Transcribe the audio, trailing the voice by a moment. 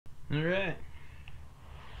Alright,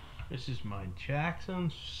 this is my Jackson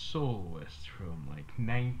Soloist from like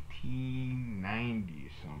 1990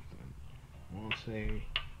 something. I want to say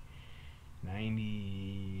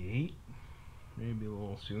 98, maybe a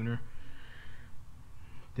little sooner.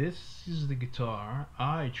 This is the guitar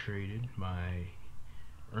I traded my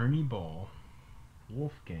Ernie Ball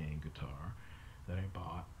Wolfgang guitar that I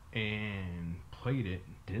bought and played it.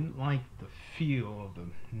 Didn't like the feel of the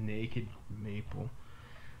naked maple.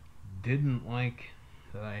 Didn't like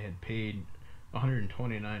that I had paid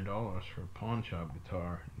 $129 for a pawn shop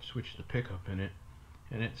guitar and switched the pickup in it,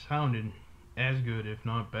 and it sounded as good, if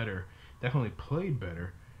not better. Definitely played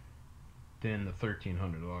better than the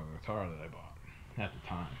 $1,300 guitar that I bought at the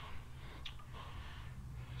time.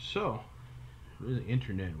 So, the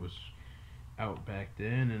internet was out back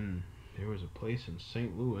then, and there was a place in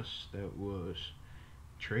St. Louis that was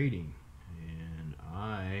trading, and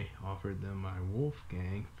I offered them my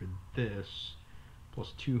Wolfgang for this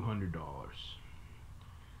plus $200.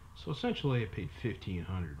 So essentially I paid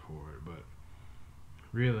 $1,500 for it, but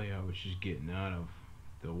really I was just getting out of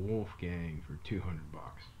the Wolfgang for $200.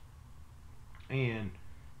 And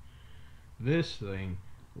this thing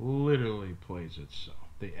literally plays itself.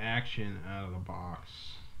 The action out of the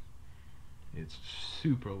box, it's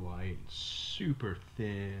super light, super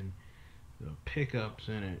thin. The pickups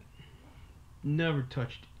in it, never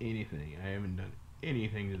touched anything. I haven't done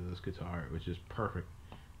anything to this guitar. It was just perfect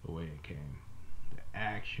the way it came. The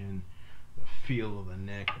action, the feel of the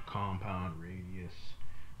neck, the compound radius,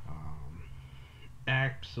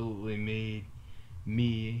 absolutely made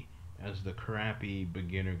me, as the crappy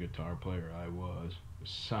beginner guitar player I was,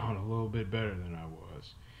 sound a little bit better than I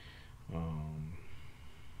was.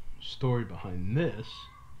 Story behind this: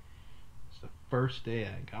 the first day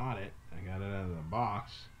I got it out of the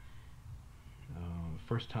box. The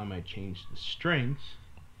first time I changed the strings,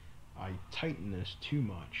 I tightened this too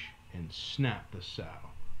much and snapped the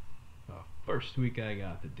saddle. First week I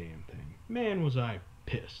got the damn thing, man, was I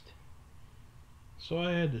pissed. So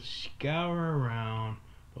I had to scour around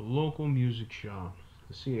the local music shops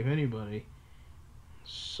to see if anybody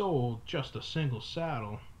sold just a single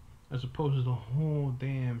saddle as opposed to the whole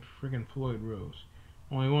damn friggin' Floyd Rose.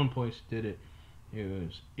 Only one place did it. It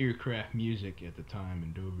was Earcraft Music at the time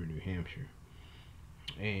in Dover, New Hampshire.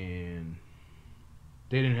 And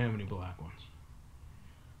they didn't have any black ones.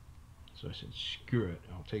 So I said, screw it,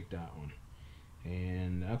 I'll take that one.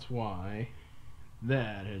 And that's why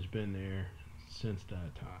that has been there since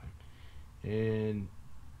that time. And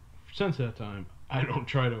since that time, I don't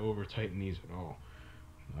try to over tighten these at all.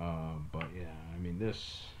 But yeah, I mean,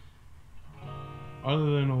 this,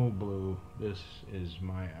 other than Old Blue, this is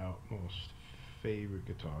my utmost favorite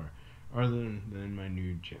guitar, other than my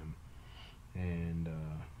new gem. And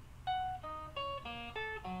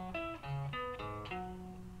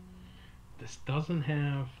this doesn't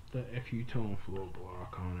have the FU tone flow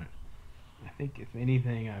block on it. I think if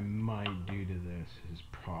anything I might do to this is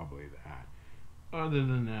probably that. Other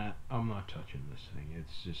than that, I'm not touching this thing.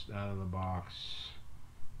 It's just out of the box,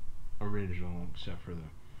 original, except for the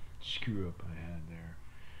screw up I had there.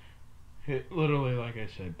 It literally, like I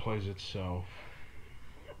said, plays itself.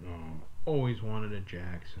 Always wanted a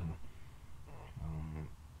Jackson.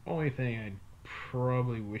 Only thing I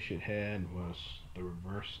probably wish it had was the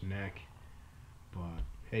reverse neck, but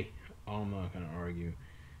hey, I'm not gonna argue.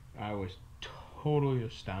 I was totally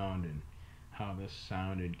astounded how this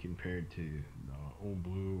sounded compared to the Old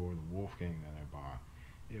Blue or the Wolfgang that I bought.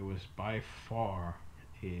 It was by far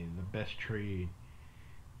the best trade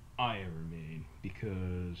I ever made,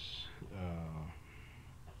 because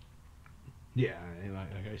yeah,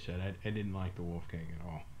 like I said, I didn't like the Wolfgang at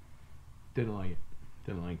all. Didn't like it.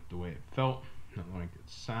 Didn't like the way it felt. Didn't like it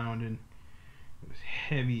sounded. It was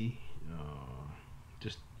heavy.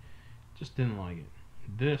 Just didn't like it.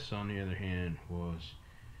 This, on the other hand, was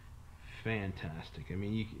fantastic. I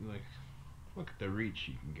mean, you can, like, look at the reach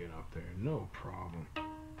you can get up there. No problem.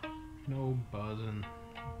 No buzzing.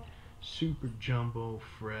 Super jumbo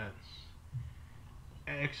frets.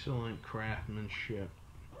 Excellent craftsmanship.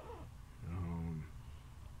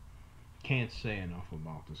 Can't say enough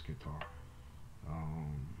about this guitar.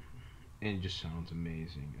 And it just sounds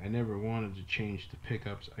amazing. I never wanted to change the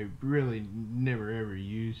pickups. I really never ever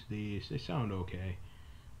used these. They sound okay.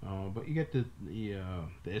 But you get the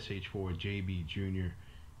SH4 JB Junior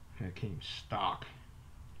that came stock.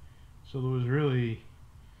 So there was really,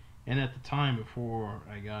 and at the time before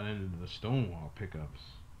I got into the Stonewall pickups,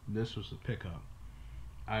 this was the pickup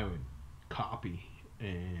I would copy.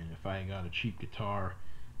 And if I got a cheap guitar,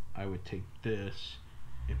 I would take this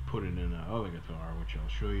and put it in the other guitar, which I'll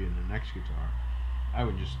show you in the next guitar. I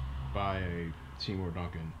would just buy a Seymour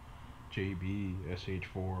Duncan JB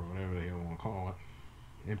SH4, whatever the hell you want to call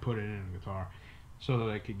it, and put it in a guitar so that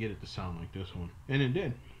I could get it to sound like this one, and it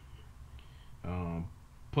did. Um,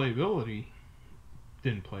 Playability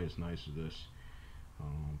didn't play as nice as this,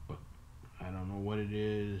 but I don't know what it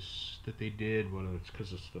is that they did, whether it's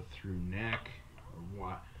because it's the through neck or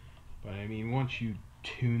what. But I mean, once you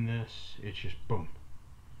tune this, it's just boom.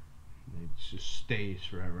 It just stays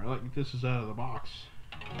forever. Like this is out of the box,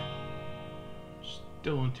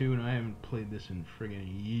 still in tune. I haven't played this in friggin'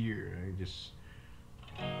 a year.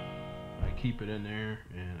 I keep it in there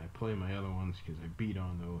and I play my other ones because I beat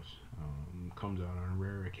on those. Comes out on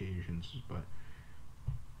rare occasions, but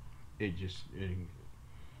it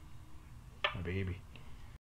my baby.